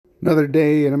Another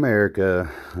day in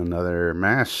America, another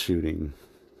mass shooting.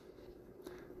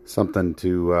 Something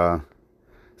to,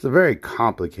 it's a very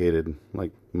complicated, like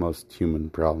most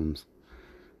human problems.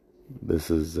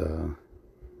 This is,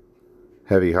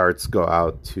 heavy hearts go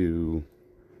out to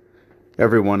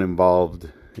everyone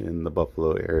involved in the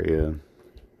Buffalo area.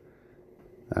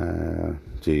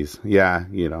 Geez, yeah,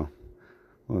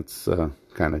 let's,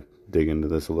 kind of dig into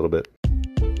this a little bit.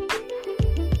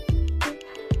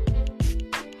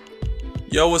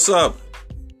 Yo, what's up?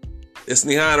 It's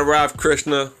Nihana Rav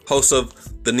Krishna, host of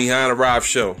the Nihana Rav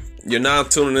Show. You're now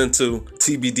tuning into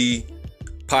TBD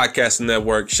Podcasting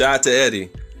Network. Shout out to Eddie.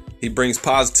 He brings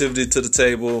positivity to the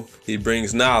table. He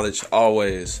brings knowledge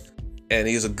always. And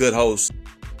he's a good host.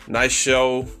 Nice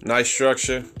show, nice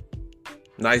structure,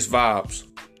 nice vibes.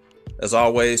 As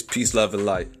always, peace, love, and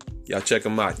light. Y'all check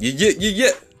him out. Yeah.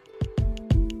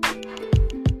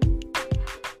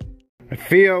 I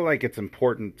feel like it's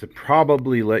important to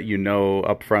probably let you know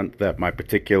up front that my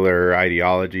particular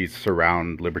ideologies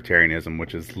surround libertarianism,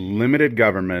 which is limited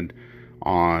government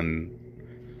on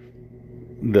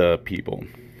the people.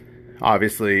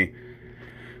 Obviously,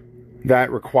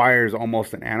 that requires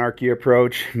almost an anarchy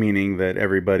approach, meaning that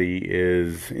everybody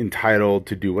is entitled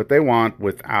to do what they want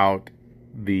without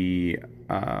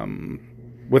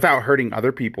hurting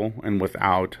other people and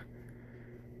without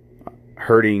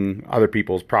hurting other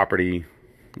people's property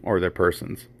or their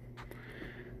persons.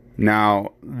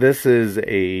 Now, this is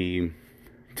to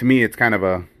me, it's kind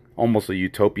of almost a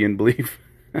utopian belief.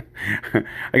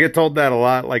 I get told that a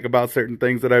lot, like about certain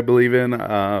things that I believe in.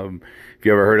 If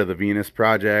you ever heard of the Venus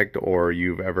Project, or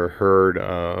you've ever heard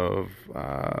of,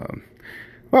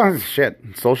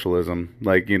 socialism,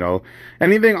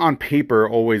 anything on paper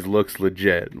always looks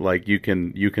legit. Like you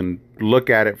can look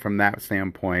at it from that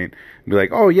standpoint and be like,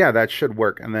 oh yeah, that should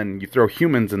work. And then you throw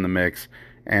humans in the mix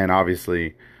and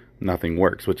obviously nothing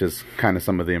works, which is kind of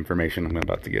some of the information I'm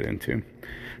about to get into.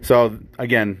 So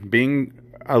again, being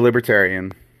a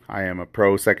libertarian, I am a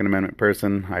pro Second Amendment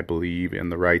person. I believe in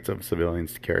the rights of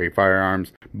civilians to carry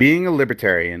firearms. Being a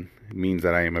libertarian means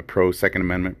that I am a pro Second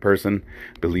Amendment person.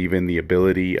 Believe in the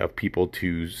ability of people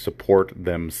to support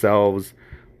themselves,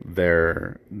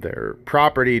 their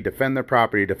property, defend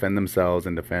themselves,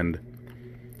 and defend,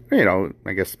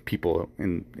 I guess people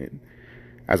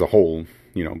as a whole,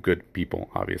 good people,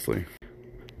 obviously.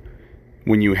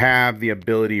 When you have the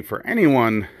ability for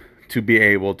anyone to be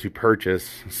able to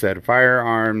purchase said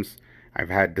firearms, I've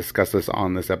had discussed this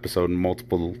on this episode in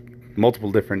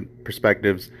multiple different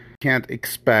perspectives. Can't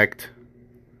expect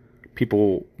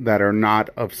people that are not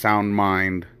of sound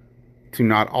mind to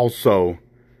not also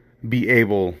be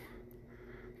able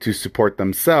to support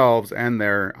themselves and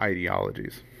their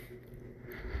ideologies.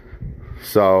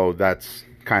 So that's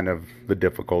kind of the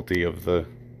difficulty of the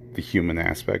human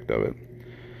aspect of it.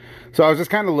 So I was just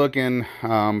kind of looking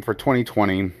for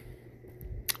 2020.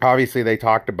 Obviously, they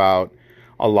talked about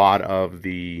a lot of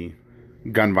the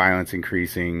gun violence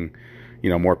increasing.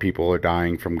 More people are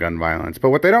dying from gun violence. But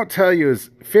what they don't tell you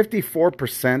is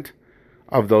 54%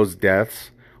 of those deaths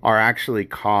are actually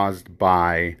caused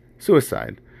by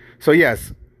suicide. So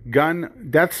yes, gun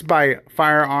deaths by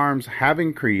firearms have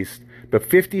increased, but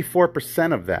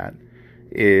 54% of that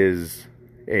is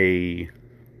a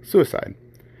suicide.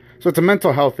 So it's a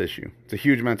mental health issue. It's a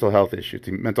huge mental health issue. It's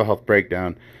a mental health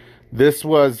breakdown. This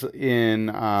was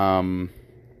in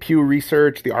Pew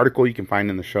Research. The article you can find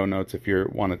in the show notes if you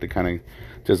wanted to kind of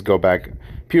just go back.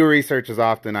 Pew Research is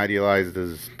often idealized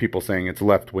as people saying it's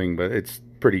left-wing, but it's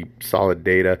pretty solid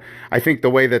data. I think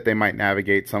the way that they might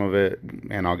navigate some of it,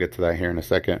 and I'll get to that here in a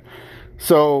second.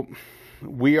 So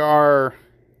we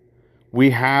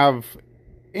have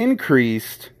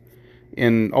increased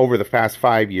in over the past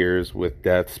 5 years with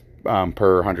deaths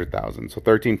per 100,000. So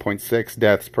 13.6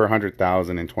 deaths per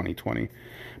 100,000 in 2020.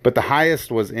 But the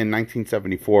highest was in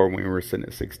 1974 when we were sitting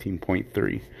at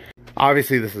 16.3.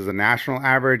 Obviously, this is a national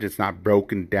average. It's not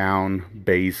broken down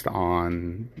based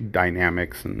on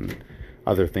dynamics and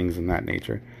other things in that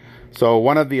nature. So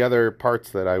one of the other parts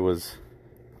that I was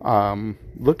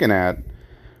looking at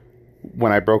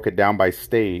when I broke it down by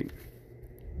state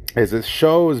is it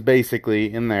shows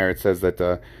basically in there, it says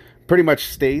that pretty much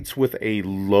states with a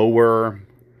lower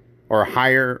or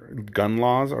higher gun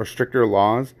laws or stricter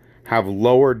laws have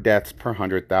lower deaths per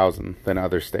 100,000 than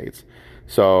other states.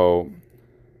 So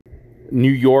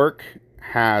New York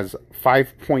has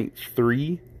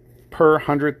 5.3 per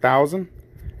 100,000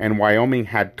 and Wyoming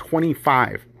had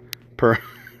 25 per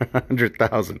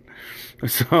 100,000.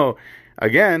 So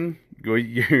again,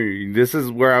 this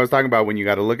is where I was talking about when you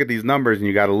got to look at these numbers and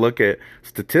you got to look at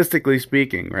statistically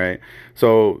speaking, right?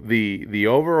 So the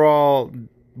overall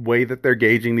way that they're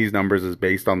gauging these numbers is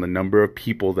based on the number of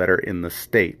people that are in the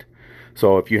state.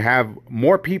 So if you have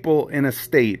more people in a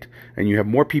state and you have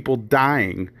more people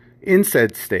dying in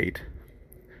said state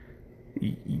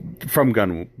from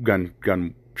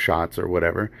gun shots or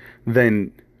whatever,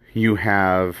 then you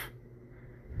have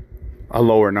a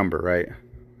lower number, right?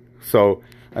 So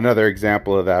another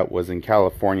example of that was in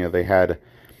California. They had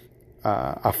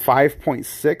a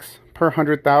 5.6 per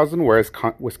 100,000, whereas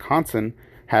Wisconsin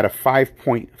had a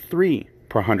 5.3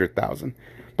 per 100,000.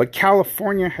 But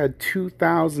California had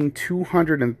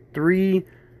 2,203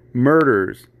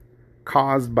 murders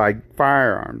caused by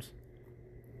firearms,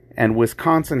 and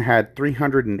Wisconsin had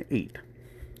 308.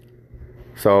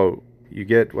 So you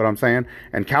get what I'm saying?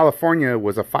 And California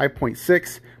was a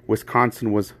 5.6,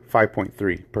 Wisconsin was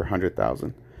 5.3 per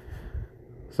 100,000.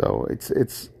 So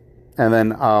it's and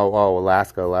then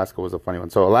Alaska was a funny one.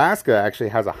 So Alaska actually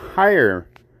has a higher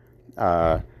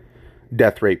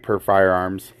death rate per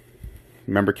firearms.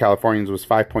 Remember, Californians was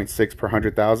 5.6 per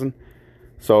 100,000.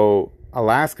 So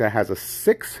Alaska has a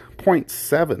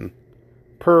 6.7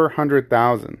 per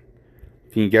 100,000.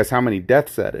 Can you guess how many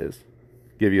deaths that is?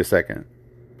 Give you a second.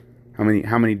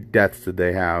 How many deaths did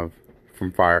they have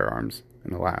from firearms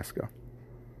in Alaska?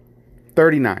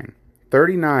 39.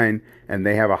 39, and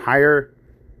they have a higher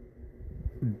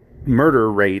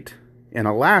murder rate in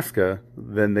Alaska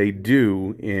than they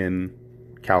do in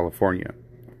California.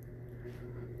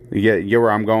 You get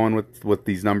where I'm going with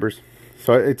these numbers?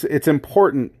 So it's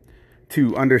important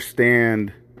to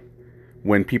understand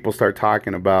when people start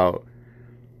talking about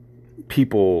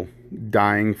people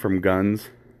dying from guns.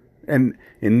 And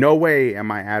in no way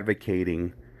am I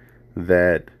advocating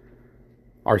that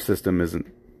our system isn't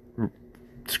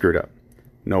screwed up.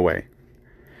 No way.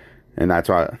 And that's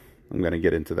why I'm going to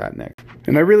get into that next.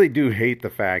 And I really do hate the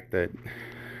fact that,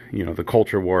 you know, the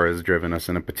culture war has driven us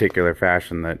in a particular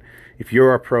fashion that if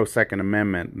you're a pro-Second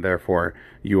Amendment, therefore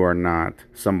you are not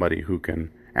somebody who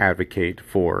can advocate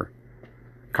for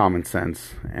common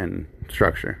sense and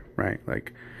structure, right?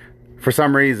 Like, for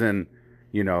some reason,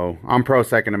 you know, I'm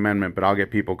pro-Second Amendment, but I'll get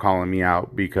people calling me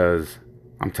out because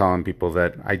I'm telling people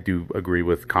that I do agree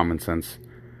with common sense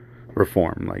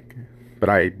reform. Like, but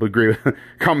I agree with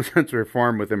common sense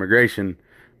reform with immigration,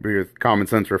 agree with common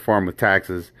sense reform with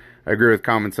taxes. I agree with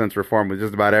common sense reform with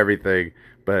just about everything,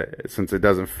 but since it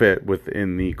doesn't fit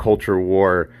within the culture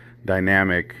war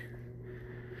dynamic,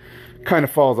 kind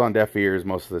of falls on deaf ears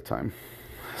most of the time.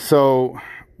 So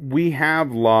we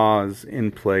have laws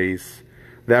in place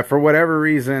that for whatever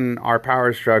reason, our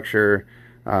power structure,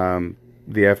 the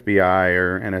FBI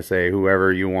or NSA,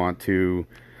 whoever you want to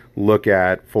look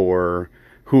at for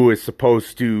who is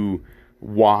supposed to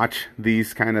watch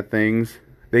these kind of things,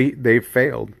 they've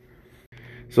failed.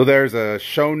 So there's a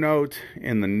show note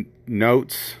in the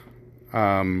notes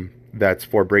that's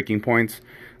for Breaking Points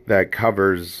that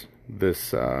covers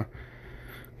this a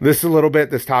little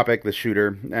bit, this topic, the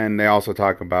shooter, and they also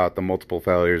talk about the multiple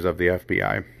failures of the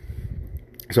FBI.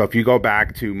 So if you go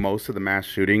back to most of the mass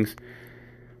shootings,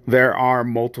 there are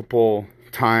multiple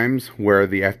times where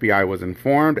the FBI was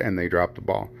informed and they dropped the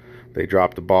ball. They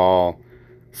dropped the ball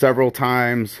several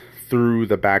times through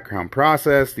the background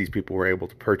process. These people were able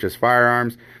to purchase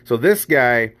firearms. So this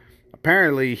guy,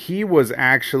 apparently, he was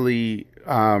actually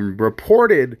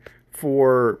reported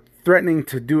for threatening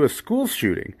to do a school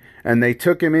shooting. And they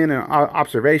took him in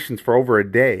observations for over a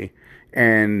day.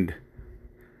 And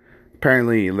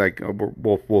apparently, like,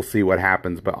 we'll see what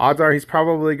happens. But odds are he's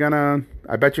probably gonna...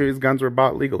 I bet you his guns were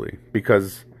bought legally.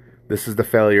 Because this is the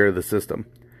failure of the system.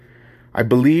 I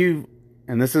believe...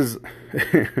 And this is...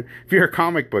 if you're a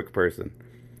comic book person...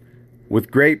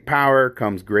 With great power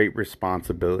comes great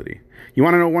responsibility. You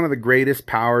want to know one of the greatest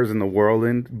powers in the world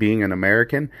in being an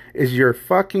American? Is your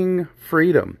fucking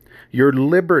freedom. Your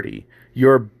liberty.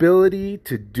 Your ability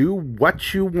to do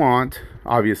what you want.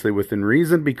 Obviously within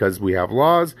reason because we have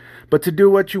laws. But to do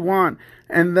what you want.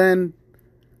 And then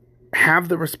have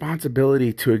the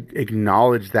responsibility to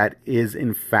acknowledge that is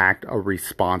in fact a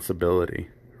responsibility.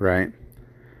 Right?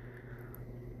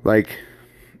 Like...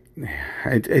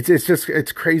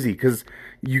 It's crazy because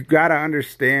you gotta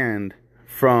understand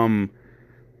from,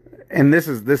 and this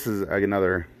is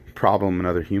another problem,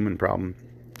 another human problem.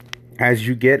 As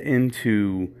you get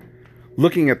into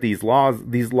looking at these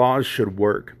laws should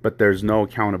work, but there's no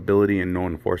accountability and no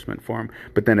enforcement for them.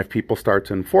 But then if people start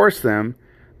to enforce them,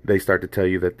 they start to tell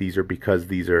you that these are because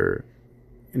these are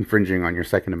infringing on your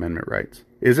Second Amendment rights.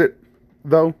 Is it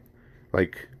though?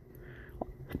 Like,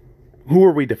 who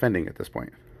are we defending at this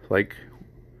point? Like,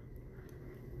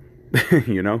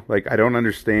 you know, like, I don't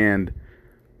understand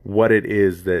what it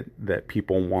is that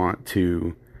people want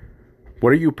to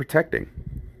What are you protecting?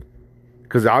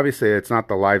 Because obviously it's not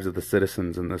the lives of the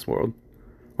citizens in this world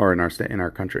or in our state, in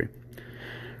our country.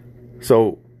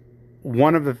 So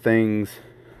one of the things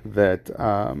that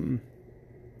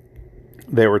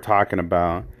they were talking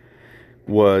about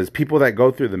was people that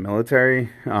go through the military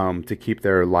to keep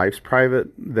their lives private.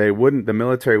 The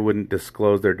military wouldn't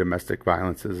disclose their domestic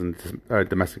violences and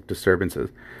domestic disturbances.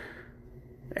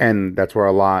 And that's where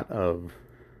a lot of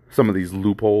some of these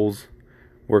loopholes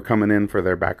were coming in for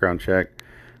their background check.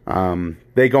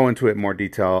 They go into it in more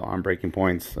detail on Breaking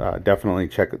Points. Definitely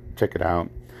check it out.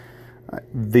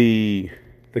 The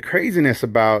craziness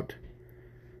about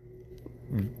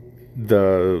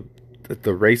the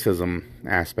racism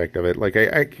aspect of it, like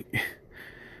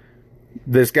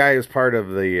this guy is part of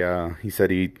the he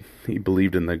said he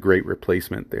believed in the Great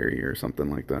Replacement theory or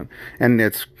something like that, and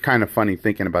it's kind of funny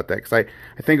thinking about that, because I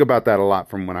think about that a lot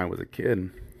from when I was a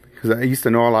kid, because I used to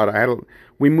know a lot of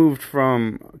we moved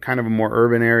from kind of a more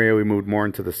urban area, we moved more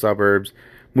into the suburbs.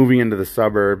 Moving into the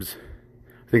suburbs,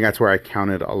 I think that's where I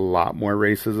counted a lot more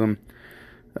racism,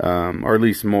 or at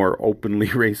least more openly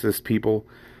racist people.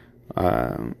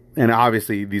 And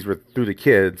obviously these were through the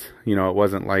kids. It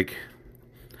wasn't like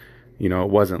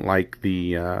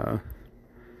the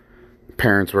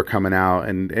parents were coming out,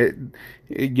 and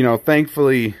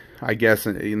thankfully, I guess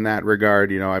in that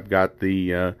regard, I've got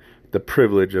the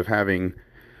privilege of having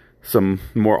some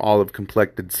more olive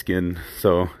complected skin.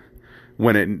 So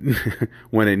when it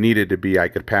needed to be, I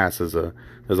could pass as a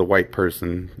white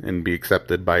person and be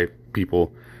accepted by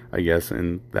people, I guess,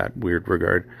 in that weird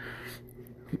regard.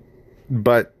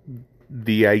 But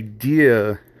the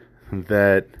idea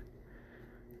that,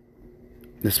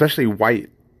 especially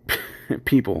white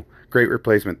people, Great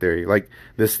Replacement theory, like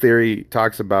this theory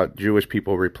talks about Jewish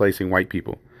people replacing white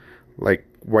people. Like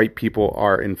white people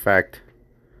are in fact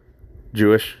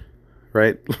Jewish,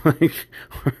 right? Like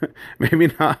maybe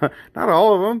not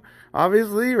all of them,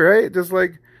 obviously, right? Just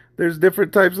like there's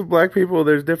different types of black people,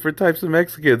 there's different types of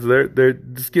Mexicans. Their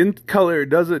skin color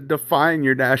doesn't define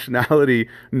your nationality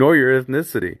nor your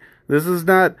ethnicity. This is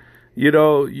not,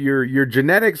 your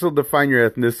genetics will define your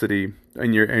ethnicity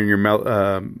and your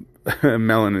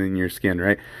melanin in your skin,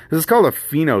 right? This is called a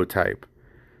phenotype,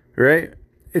 right?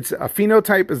 It's a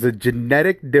phenotype is a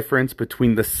genetic difference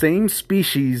between the same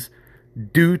species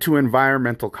due to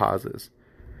environmental causes,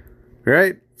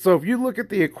 right? So if you look at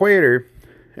the equator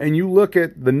and you look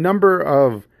at the number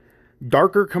of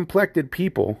darker complected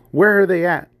people, where are they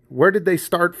at? Where did they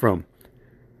start from?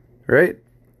 Right?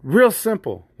 Real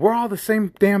simple. We're all the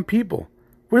same damn people.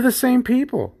 We're the same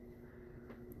people.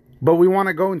 But we want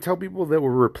to go and tell people that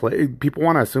we're replaced. People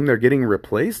want to assume they're getting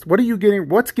replaced. What are you getting?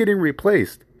 What's getting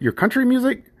replaced? Your country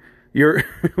music? Your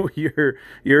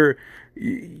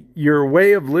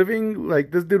way of living?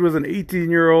 Like, this dude was an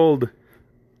 18-year-old.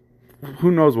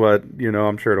 Who knows what?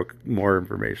 I'm sure more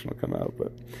information will come out.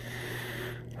 But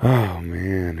oh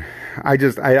man, I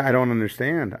don't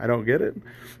understand. I don't get it.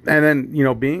 And then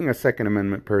being a Second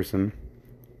Amendment person,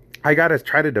 I gotta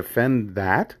try to defend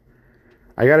that.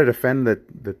 I gotta defend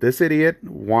that this idiot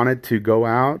wanted to go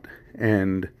out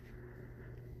and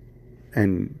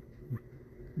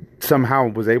somehow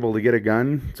was able to get a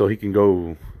gun so he can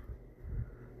go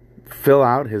fill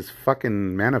out his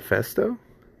fucking manifesto.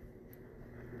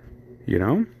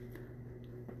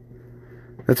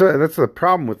 That's the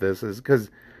problem with this, is because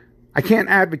I can't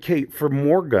advocate for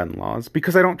more gun laws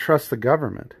because I don't trust the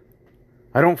government.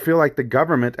 I don't feel like the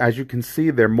government, as you can see,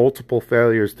 there are multiple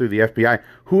failures through the FBI.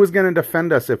 Who is going to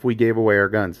defend us if we gave away our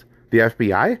guns? The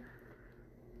FBI?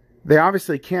 They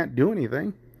obviously can't do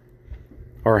anything,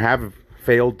 or have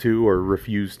failed to, or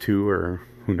refused to, or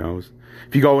who knows.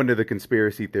 If you go into the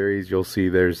conspiracy theories, you'll see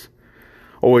there's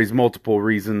always multiple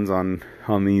reasons on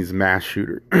these mass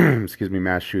shooters.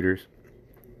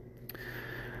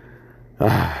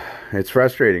 It's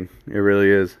frustrating. It really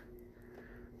is.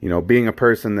 Being a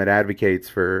person that advocates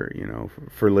for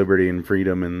liberty and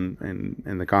freedom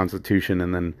and the Constitution,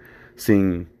 and then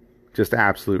seeing just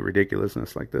absolute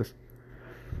ridiculousness like this.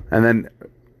 And then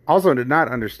also to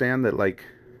not understand that, like,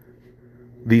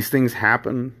 these things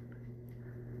happen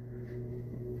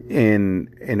in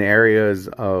areas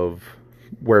of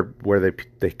where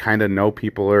they kind of know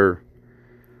people are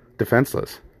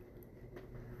defenseless.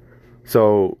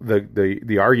 So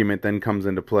the argument then comes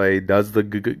into play: does the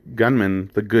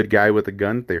gunman, the good guy with the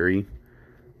gun theory,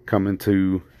 come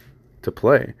into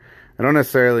play? I don't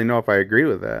necessarily know if I agree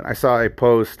with that. I saw a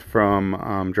post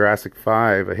from Jurassic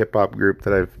 5, a hip hop group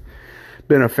that I've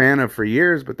been a fan of for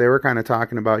years, but they were kind of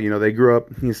talking about, they grew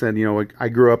up. He said, I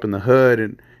grew up in the hood,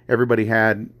 and everybody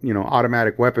had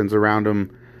automatic weapons around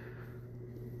them.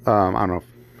 I don't know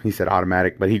he said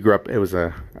automatic, but he grew up, it was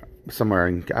somewhere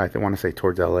in, I want to say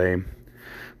towards LA.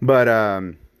 But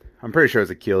I'm pretty sure it was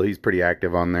a Kiel. He's pretty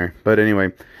active on there. But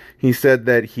anyway, he said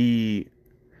that he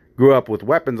grew up with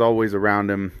weapons always around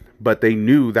him, but they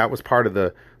knew that was part of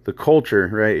the culture,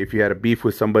 right? If you had a beef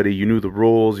with somebody, you knew the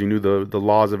rules, you knew the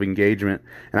laws of engagement.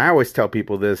 And I always tell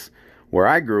people this, where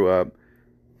I grew up,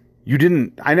 I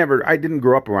didn't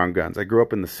grow up around guns. I grew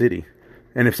up in the city.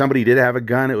 And if somebody did have a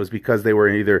gun, it was because they were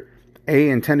either A,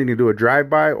 intending to do a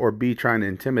drive-by, or B, trying to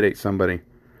intimidate somebody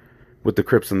with the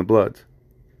Crips and the Bloods.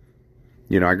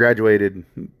 You know, I graduated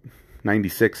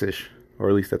 96-ish, or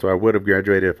at least that's where I would have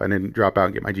graduated if I didn't drop out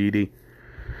and get my GED.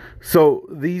 So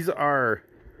these are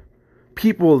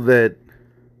people that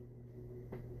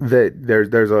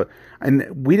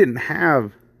and we didn't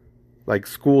have like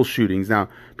school shootings. Now,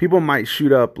 people might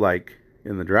shoot up like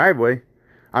in the driveway.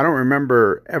 I don't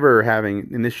remember ever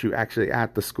having an issue actually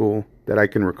at the school that I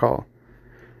can recall.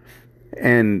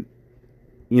 And,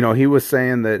 you know, he was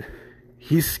saying that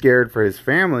he's scared for his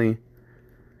family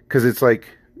because it's like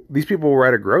these people were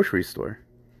at a grocery store.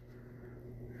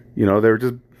 You know, they were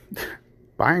just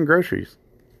buying groceries.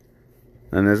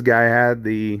 And this guy had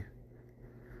the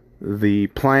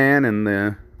plan and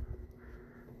the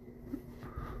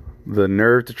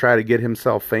nerve to try to get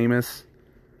himself famous.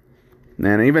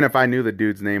 And even if I knew the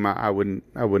dude's name, I wouldn't,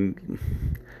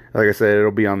 like I said,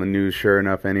 it'll be on the news sure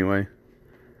enough anyway.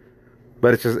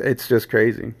 But it's just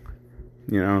crazy,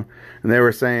 you know. And they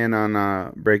were saying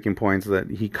on Breaking Points that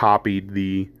he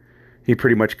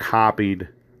pretty much copied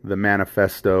the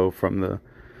manifesto from the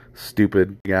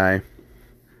stupid guy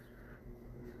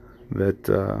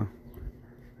that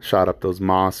shot up those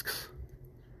mosques.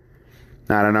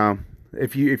 I don't know.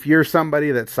 If you're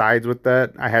somebody that sides with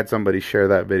that, I had somebody share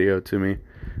that video to me,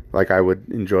 like I would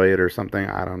enjoy it or something.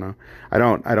 I don't know. I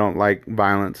don't like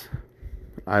violence.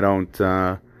 I don't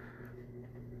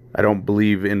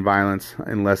believe in violence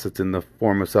unless it's in the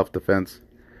form of self-defense.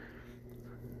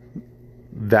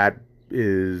 That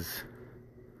is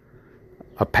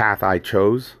a path I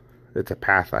chose. It's a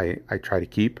path I try to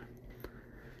keep.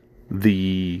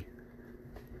 The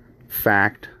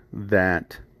fact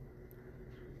that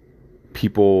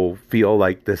people feel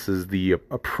like this is the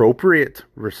appropriate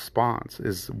response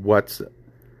is what's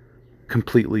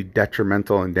completely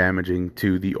detrimental and damaging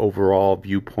to the overall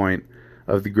viewpoint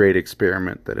of the great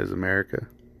experiment that is America.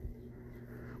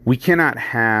 We cannot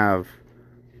have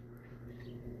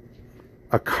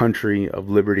a country of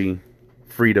liberty,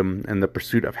 freedom, and the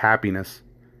pursuit of happiness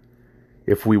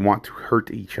if we want to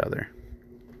hurt each other.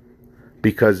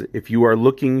 Because if you are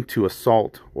looking to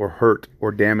assault or hurt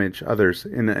or damage others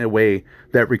in a way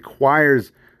that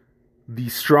requires the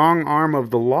strong arm of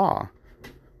the law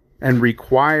and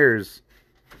requires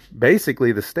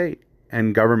basically the state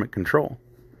and government control,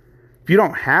 if you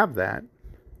don't have that,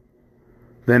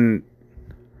 then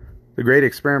the great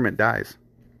experiment dies.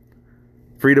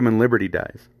 Freedom and liberty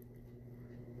dies.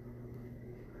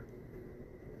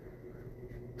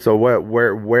 So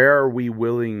where are we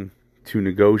willing to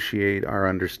negotiate our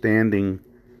understanding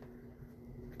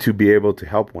to be able to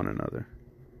help one another?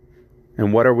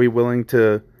 And what are we willing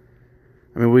to,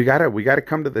 I mean, we gotta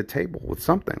come to the table with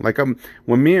something. Like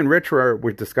when me and Rich were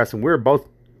discussing, we're both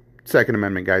Second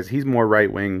Amendment guys. He's more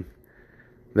right wing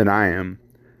than I am.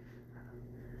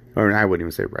 Or I wouldn't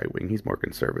even say right wing. He's more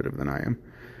conservative than I am.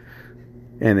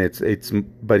 And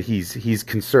but he's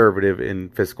conservative in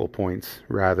fiscal points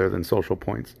rather than social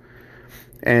points.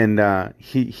 And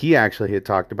he actually had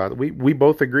talked about it. We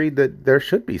both agreed that there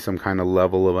should be some kind of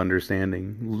level of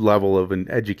understanding, level of an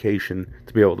education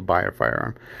to be able to buy a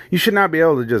firearm. You should not be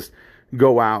able to just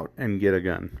go out and get a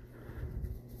gun.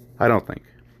 I don't think,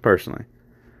 personally.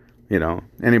 You know,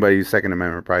 anybody who's Second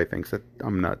Amendment probably thinks that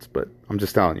I'm nuts, but I'm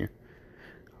just telling you.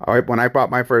 All right, when I bought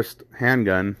my first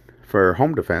handgun for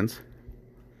home defense,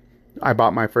 I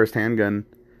bought my first handgun.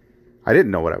 I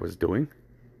didn't know what I was doing.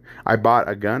 I bought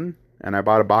a gun and I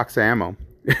bought a box of ammo.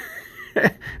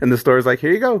 And the store's like,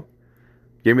 here you go.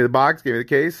 Gave me the box, gave me the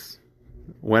case,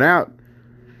 went out,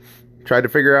 tried to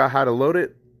figure out how to load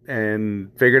it,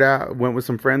 and went with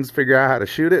some friends, figured out how to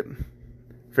shoot it,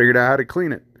 figured out how to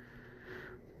clean it.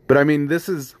 But I mean,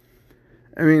 that's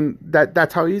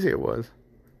how easy it was.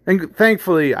 And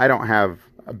thankfully, I don't have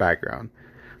a background.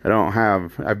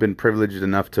 I've been privileged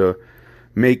enough to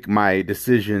make my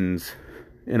decisions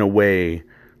in a way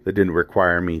that didn't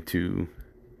require me to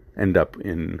end up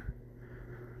in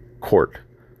court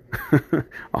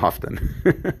often.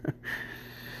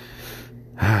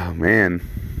 Oh man.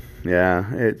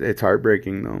 Yeah, it's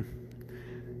heartbreaking though.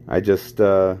 I just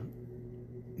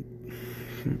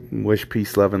wish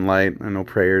peace, love, and light. I know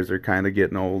prayers are kind of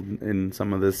getting old in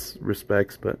some of this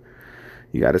respects, but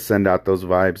you got to send out those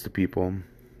vibes to people.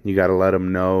 You got to let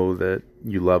them know that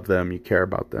you love them, you care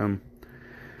about them.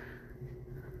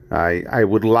 I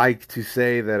would like to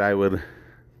say that I would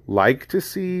like to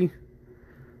see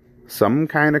some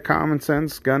kind of common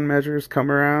sense gun measures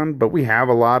come around, but we have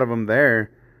a lot of them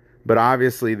there. But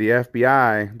obviously the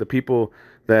FBI, the people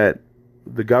that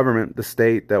the government, the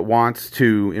state that wants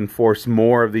to enforce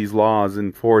more of these laws,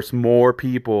 enforce more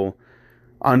people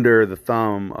under the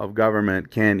thumb of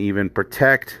government, can't even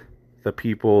protect the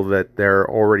people that there are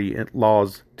already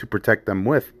laws to protect them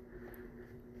with.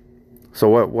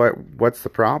 So what's the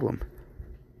problem?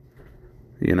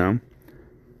 You know?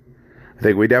 I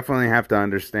think we definitely have to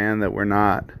understand that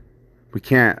we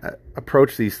can't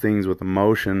approach these things with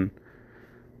emotion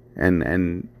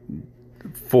and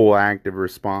full active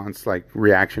response, like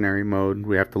reactionary mode.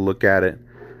 We have to look at it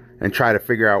and try to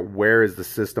figure out, where is the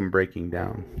system breaking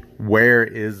down? Where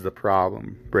is the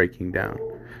problem breaking down?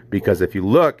 Because if you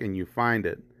look and you find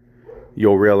it,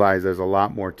 you'll realize there's a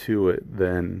lot more to it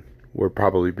than we're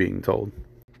probably being told.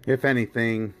 If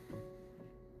anything,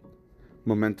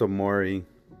 memento mori,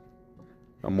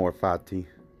 amor fati.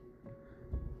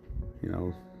 You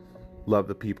know, love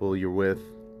the people you're with.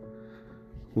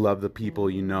 Love the people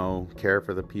you know. Care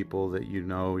for the people that you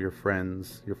know, your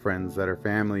friends that are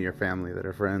family, your family that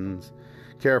are friends.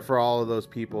 Care for all of those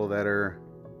people that are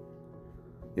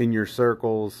in your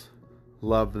circles.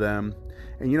 Love them.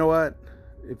 And you know what?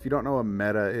 If you don't know what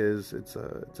metta is, it's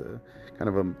a kind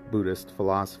of a Buddhist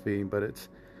philosophy, but it's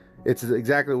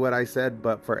exactly what I said,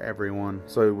 but for everyone.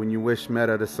 So when you wish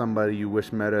metta to somebody, you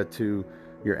wish metta to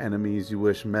your enemies, you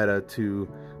wish metta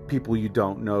to people you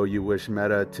don't know, you wish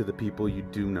metta to the people you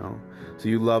do know. So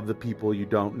you love the people you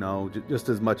don't know just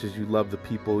as much as you love the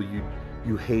people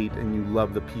you hate, and you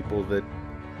love the people that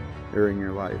are in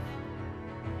your life.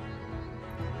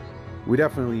 We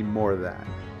definitely need more of that,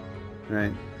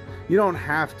 right? You don't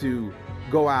have to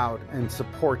go out and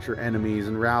support your enemies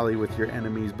and rally with your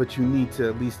enemies, but you need to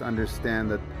at least understand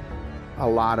that a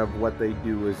lot of what they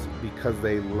do is because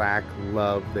they lack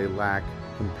love, they lack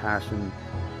compassion,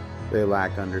 they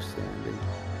lack understanding.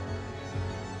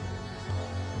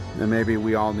 And maybe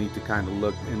we all need to kind of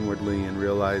look inwardly and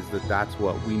realize that that's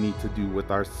what we need to do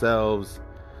with ourselves,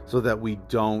 so that we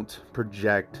don't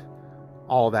project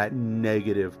all that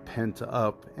negative pent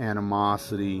up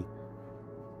animosity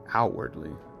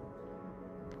outwardly.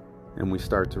 And we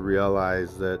start to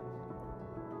realize that,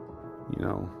 you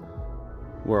know,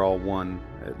 we're all one,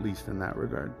 at least in that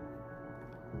regard.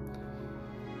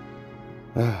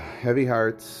 Heavy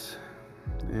hearts.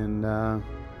 And I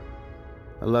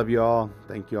love you all.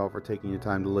 Thank you all for taking your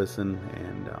time to listen.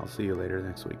 And I'll see you later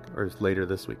next week. Or later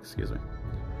this week, excuse me.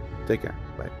 Take care.